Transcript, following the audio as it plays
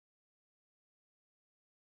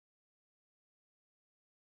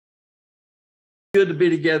Good to be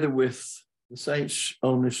together with the saints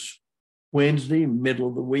on this Wednesday, middle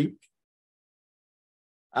of the week.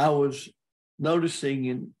 I was noticing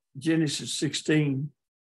in Genesis 16,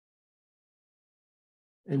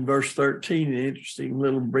 in verse 13, an interesting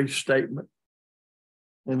little brief statement.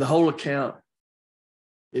 And the whole account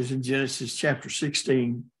is in Genesis chapter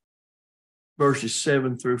 16, verses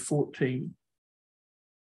 7 through 14.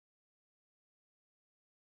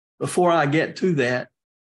 Before I get to that,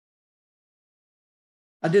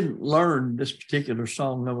 I didn't learn this particular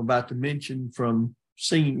song I'm about to mention from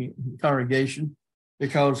singing it in the congregation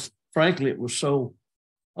because, frankly, it was so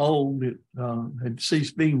old. It had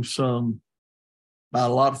ceased being sung by a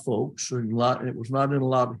lot of folks. It was not in a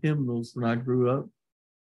lot of hymnals when I grew up.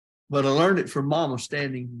 But I learned it from Mama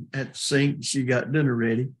standing at the sink. She got dinner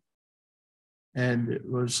ready. And it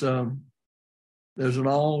was, there's an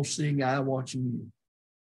all-seeing eye watching you.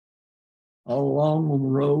 All along on the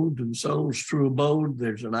road to the soul's true abode,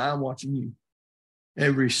 there's an eye watching you.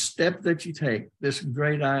 Every step that you take, this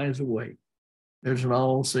great eye is awake. There's an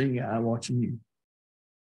all-seeing eye watching you.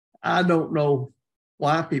 I don't know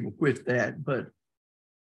why people quit that, but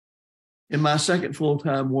in my second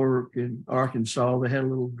full-time work in Arkansas, they had a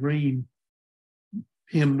little green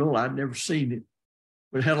hymnal. I'd never seen it,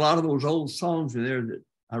 but it had a lot of those old songs in there that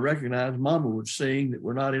I recognized Mama would sing that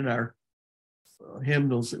were not in our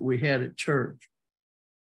hymnals that we had at church.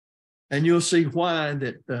 And you'll see why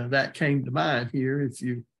that came to mind here if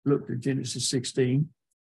you look at Genesis 16.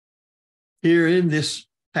 Here in this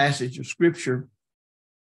passage of Scripture,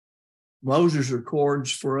 Moses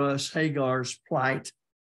records for us Hagar's plight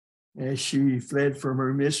as she fled from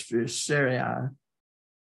her mistress, Sarai.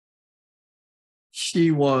 She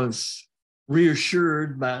was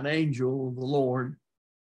reassured by an angel of the Lord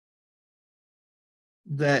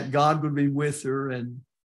that God would be with her, and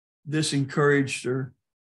this encouraged her,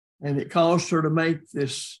 and it caused her to make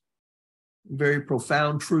this very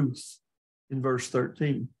profound truth in verse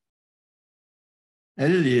 13.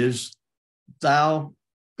 And it is, "Thou,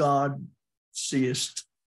 God, seest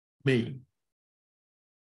me.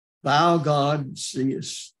 Thou, God,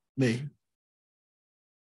 seest me."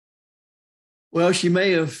 Well, she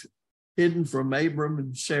may have hidden from Abram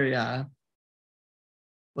and Sarai,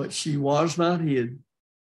 but she was not hid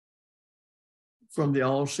from the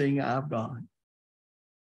all-seeing eye of God.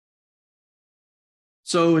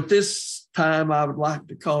 So at this time, I would like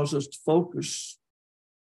to cause us to focus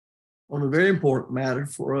on a very important matter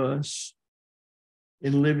for us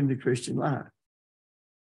in living the Christian life.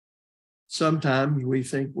 Sometimes we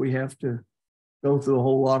think we have to go through a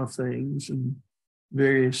whole lot of things and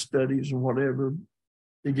various studies and whatever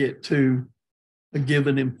to get to a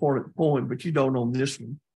given important point, but you don't on this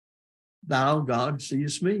one. Thou, God,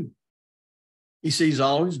 seest me. He sees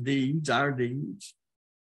all his deeds, our deeds.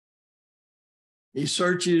 He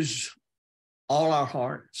searches all our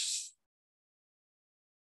hearts.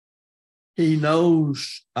 He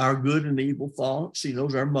knows our good and evil thoughts. He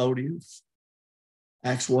knows our motives.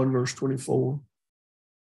 Acts 1, verse 24.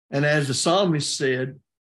 And as the psalmist said,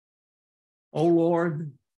 "O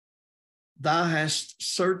Lord, thou hast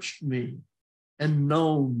searched me and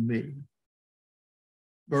known me."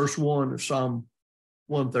 Verse 1 of Psalm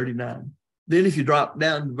 139. Then if you drop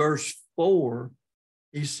down to verse 4,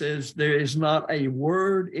 he says, "There is not a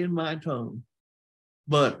word in my tongue,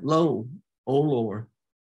 but lo, O Lord,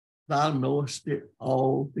 thou knowest it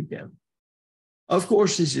altogether." Of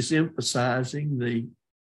course, this is emphasizing the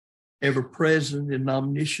ever-present and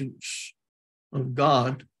omniscience of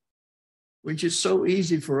God, which is so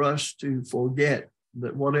easy for us to forget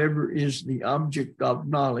that whatever is the object of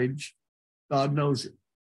knowledge, God knows it,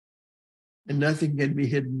 and nothing can be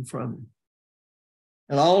hidden from him.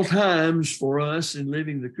 At all times for us in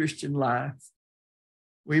living the Christian life,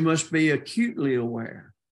 we must be acutely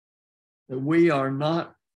aware that we are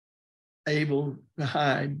not able to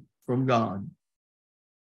hide from God.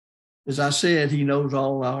 As I said, he knows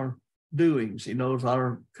all our doings. He knows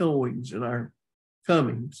our goings and our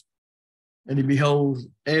comings, and he beholds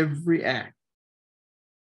every act.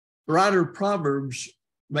 The writer of Proverbs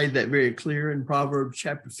made that very clear in Proverbs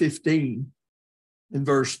chapter 15 in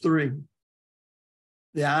verse 3.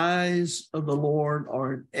 "The eyes of the Lord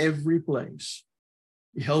are in every place,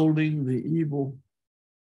 beholding the evil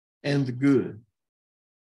and the good."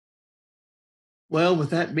 Well, with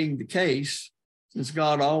that being the case, since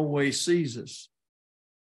God always sees us,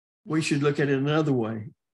 we should look at it another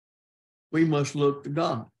way. We must look to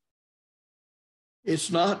God.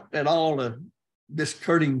 It's not at all a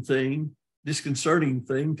disconcerting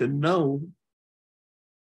thing to know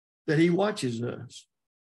that he watches us.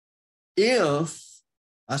 If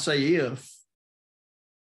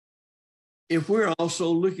if we're also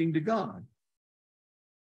looking to God.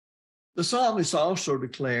 The psalmist also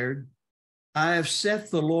declared, I have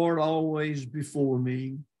set the Lord always before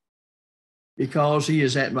me, because he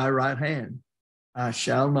is at my right hand. I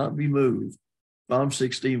shall not be moved. Psalm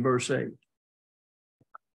 16, verse 8.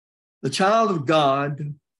 The child of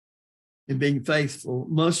God, in being faithful,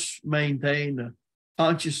 must maintain a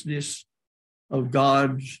consciousness of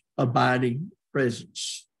God's abiding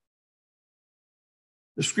presence.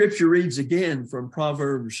 The scripture reads again from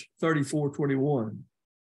Proverbs 34:21.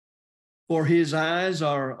 For his eyes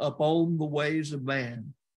are upon the ways of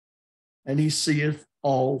man, and he seeth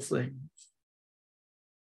all things.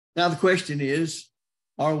 Now the question is,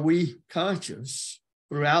 are we conscious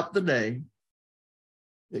throughout the day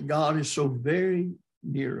that God is so very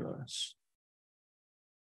near us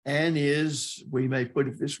and is, we may put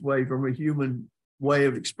it this way from a human way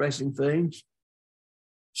of expressing things,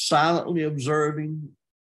 silently observing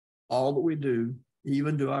all that we do,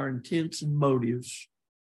 even to our intents and motives,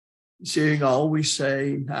 seeing all we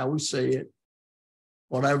say, how we say it,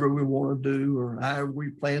 whatever we want to do or however we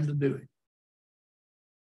plan to do it.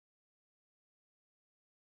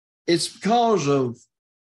 It's because of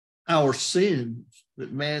our sins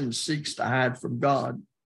that man seeks to hide from God.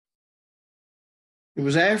 It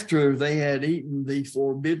was after they had eaten the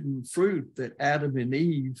forbidden fruit that Adam and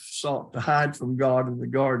Eve sought to hide from God in the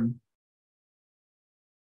garden.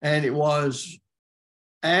 And it was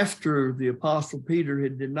after the Apostle Peter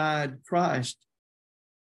had denied Christ,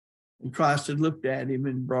 and Christ had looked at him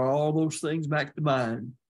and brought all those things back to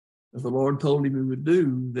mind that the Lord told him he would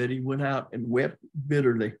do, that he went out and wept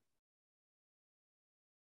bitterly.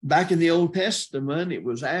 Back in the Old Testament, it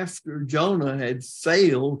was after Jonah had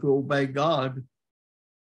failed to obey God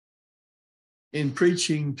in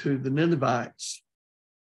preaching to the Ninevites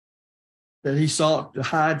that he sought to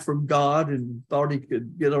hide from God and thought he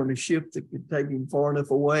could get on a ship that could take him far enough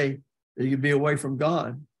away that he could be away from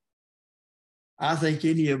God. I think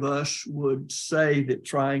any of us would say that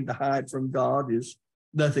trying to hide from God is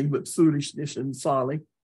nothing but foolishness and folly.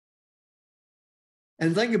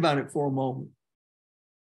 And think about it for a moment.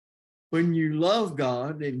 When you love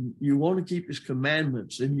God and you want to keep his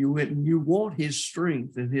commandments and you want his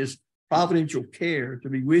strength and his providential care to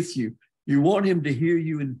be with you, you want him to hear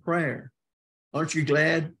you in prayer. Aren't you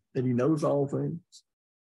glad that he knows all things?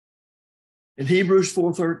 In Hebrews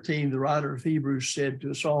 4:13, the writer of Hebrews said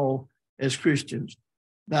to us all as Christians,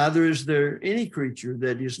 neither is there any creature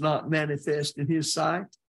that is not manifest in his sight,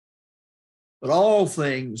 but all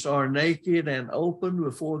things are naked and open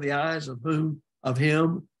before the eyes of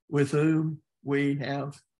him with whom we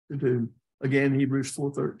have to do. Again, Hebrews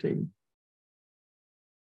 4:13.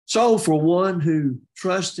 So for one who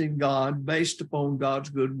trusts in God based upon God's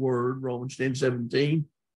good word, Romans 10:17,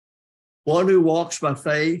 one who walks by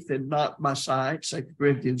faith and not by sight, 2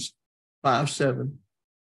 Corinthians 5:7.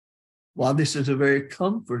 While this is a very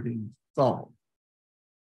comforting thought,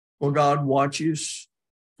 for God watches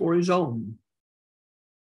for his own.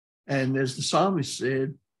 And as the psalmist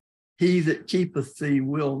said, he that keepeth thee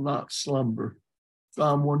will not slumber.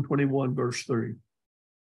 Psalm 121, verse 3.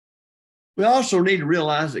 We also need to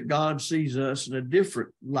realize that God sees us in a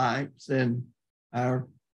different light than our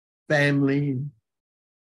family and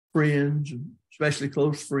friends, and especially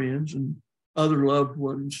close friends and other loved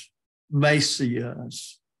ones may see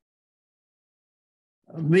us.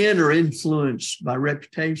 Men are influenced by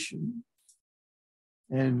reputation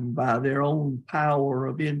and by their own power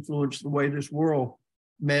of influence, the way this world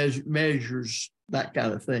measures that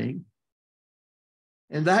kind of thing.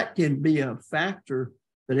 And that can be a factor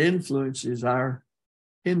that influences our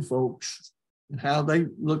kinfolks and how they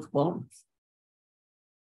look upon us.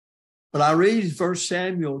 But I read 1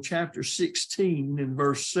 Samuel chapter 16 and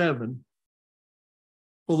verse 7.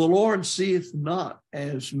 For the Lord seeth not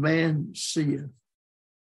as man seeth.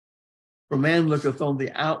 For man looketh on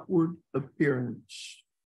the outward appearance,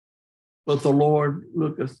 but the Lord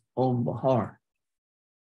looketh on the heart.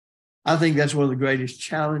 I think that's one of the greatest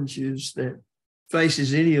challenges that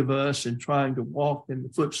faces any of us in trying to walk in the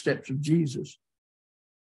footsteps of Jesus,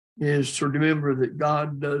 is to remember that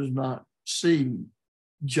God does not see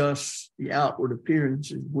just the outward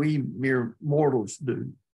appearances we mere mortals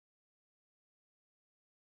do.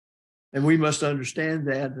 And we must understand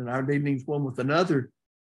that in our dealings one with another.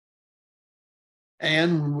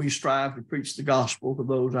 And when we strive to preach the gospel to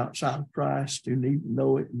those outside of Christ who need to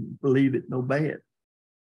know it and believe it and obey it.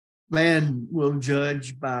 Man will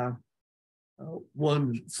judge by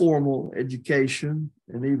one's formal education,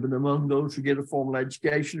 and even among those who get a formal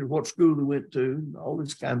education, or what school they went to, and all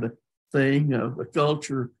this kind of thing, of the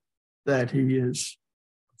culture that he is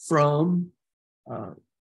from.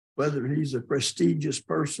 But whether he's a prestigious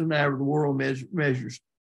person, however the world measures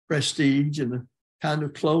prestige, and the kind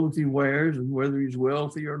of clothes he wears, and whether he's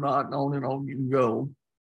wealthy or not, and on you can go.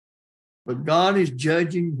 But God is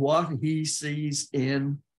judging what he sees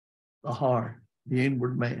in the heart, the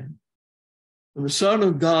inward man. When the Son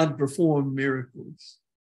of God performed miracles,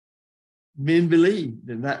 men believed,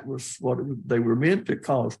 and that was what they were meant to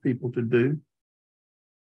cause people to do.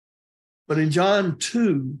 But in John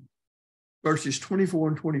 2, verses 24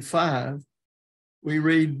 and 25, we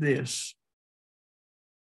read this.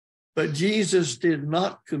 But Jesus did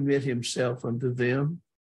not commit himself unto them,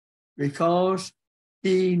 because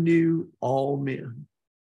he knew all men,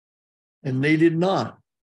 and needed not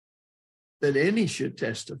that any should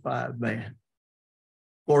testify of man,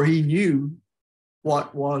 for he knew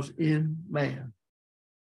what was in man.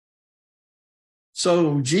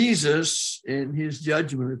 So Jesus, in his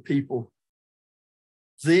judgment of people,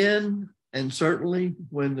 then, and certainly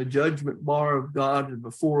when the judgment bar of God is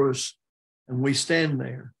before us and we stand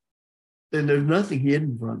there, then there's nothing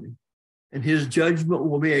hidden from him. And his judgment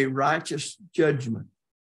will be a righteous judgment.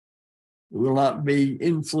 It will not be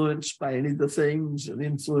influenced by any of the things that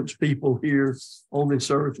influence people here on this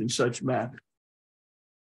earth in such matter.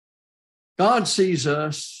 God sees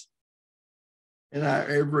us in our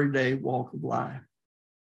everyday walk of life.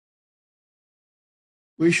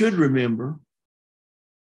 We should remember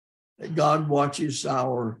that God watches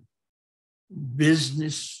our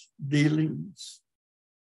business dealings,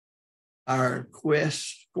 our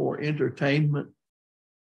quest for entertainment,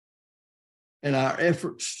 and our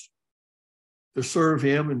efforts to serve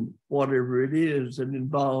him in whatever it is that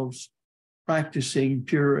involves practicing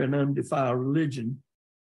pure and undefiled religion,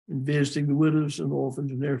 and visiting the widows and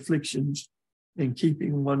orphans in their afflictions, and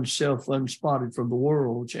keeping oneself unspotted from the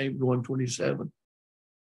world, James 1:27.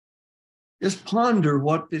 Just ponder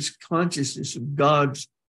what this consciousness of God's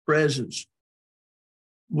presence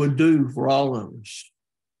would do for all of us.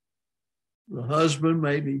 The husband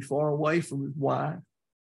may be far away from his wife,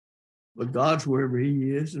 but God's wherever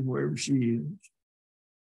he is and wherever she is.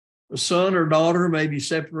 A son or daughter may be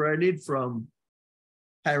separated from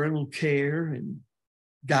parental care and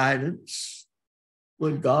guidance,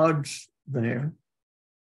 but God's there.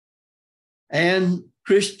 And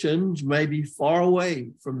Christians may be far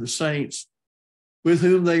away from the saints with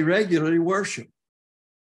whom they regularly worship,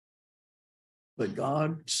 but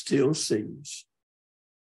God still sees.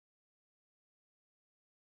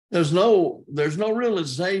 There's no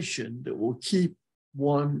realization that will keep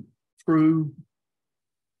one true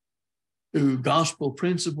to gospel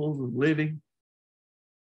principles of living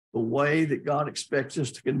the way that God expects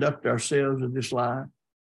us to conduct ourselves in this life,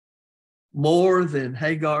 more than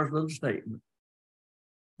Hagar's little statement,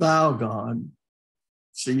 "Thou, God,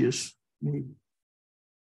 seest me."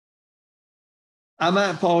 I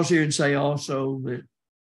might pause here and say also that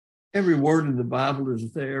every word in the Bible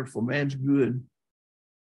is there for man's good.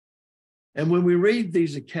 And when we read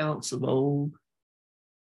these accounts of old,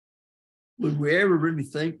 would we ever really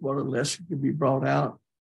think what a lesson could be brought out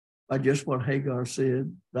by just what Hagar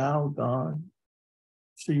said, "Thou, God,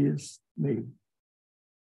 seest me"?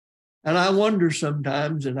 And I wonder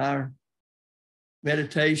sometimes in our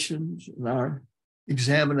meditations and our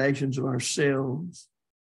examinations of ourselves,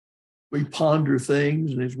 we ponder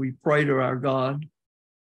things, and as we pray to our God,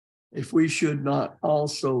 if we should not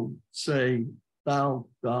also say, "Thou,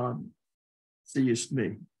 God, seest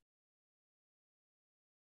me."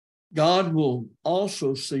 God will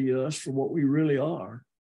also see us for what we really are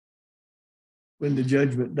when the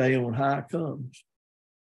judgment day on high comes,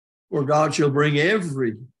 where God shall bring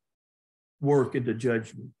every work into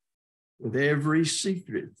judgment with every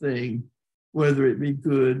secret thing, whether it be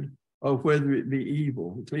good or whether it be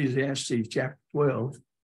evil. Ecclesiastes chapter 12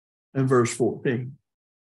 and verse 14.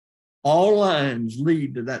 All lines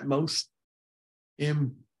lead to that most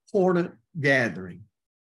important gathering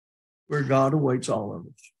where God awaits all of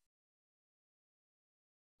us.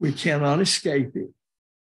 We cannot escape it,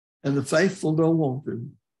 and the faithful don't want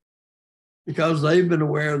to, because they've been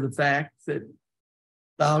aware of the fact that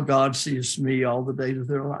 "Thou, God, seest me" all the days of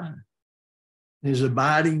their life. His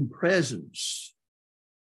abiding presence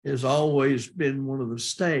has always been one of the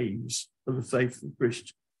stays of the faithful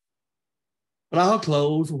Christian. But I'll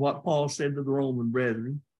close with what Paul said to the Roman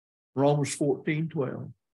brethren, Romans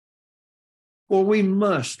 14:12. For we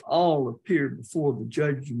must all appear before the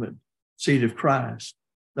judgment seat of Christ.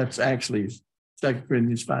 That's actually 2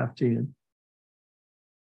 Corinthians 5:10.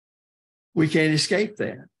 We can't escape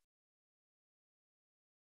that,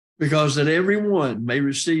 because that everyone may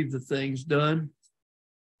receive the things done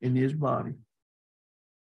in his body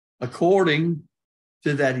according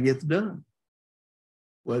to that he hath done.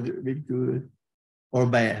 whether it be good or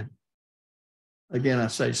bad. Again, I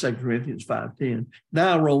say 2 Corinthians 5:10.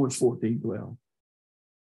 Now Romans 14:12.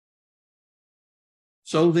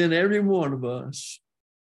 So then every one of us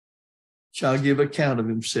shall give account of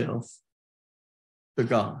himself to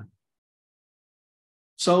God.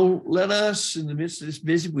 So let us, in the midst of this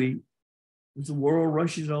busy week, as the world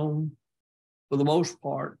rushes on, for the most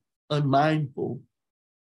part, unmindful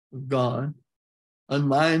of God,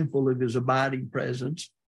 unmindful of his abiding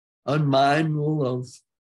presence, unmindful of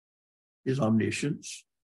his omniscience,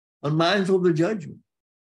 unmindful of the judgment,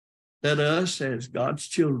 let us, as God's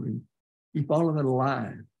children, keep all of it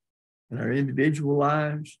alive in our individual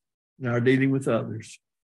lives, in our dealing with others,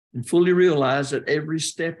 and fully realize that every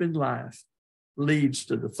step in life leads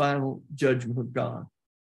to the final judgment of God.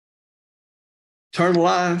 Eternal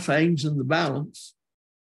life hangs in the balance,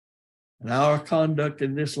 and our conduct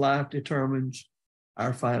in this life determines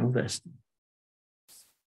our final destiny.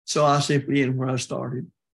 So I simply end where I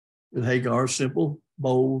started, with Hagar's simple,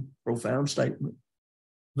 bold, profound statement.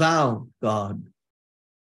 Thou, God,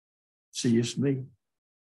 seest me.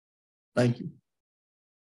 Thank you.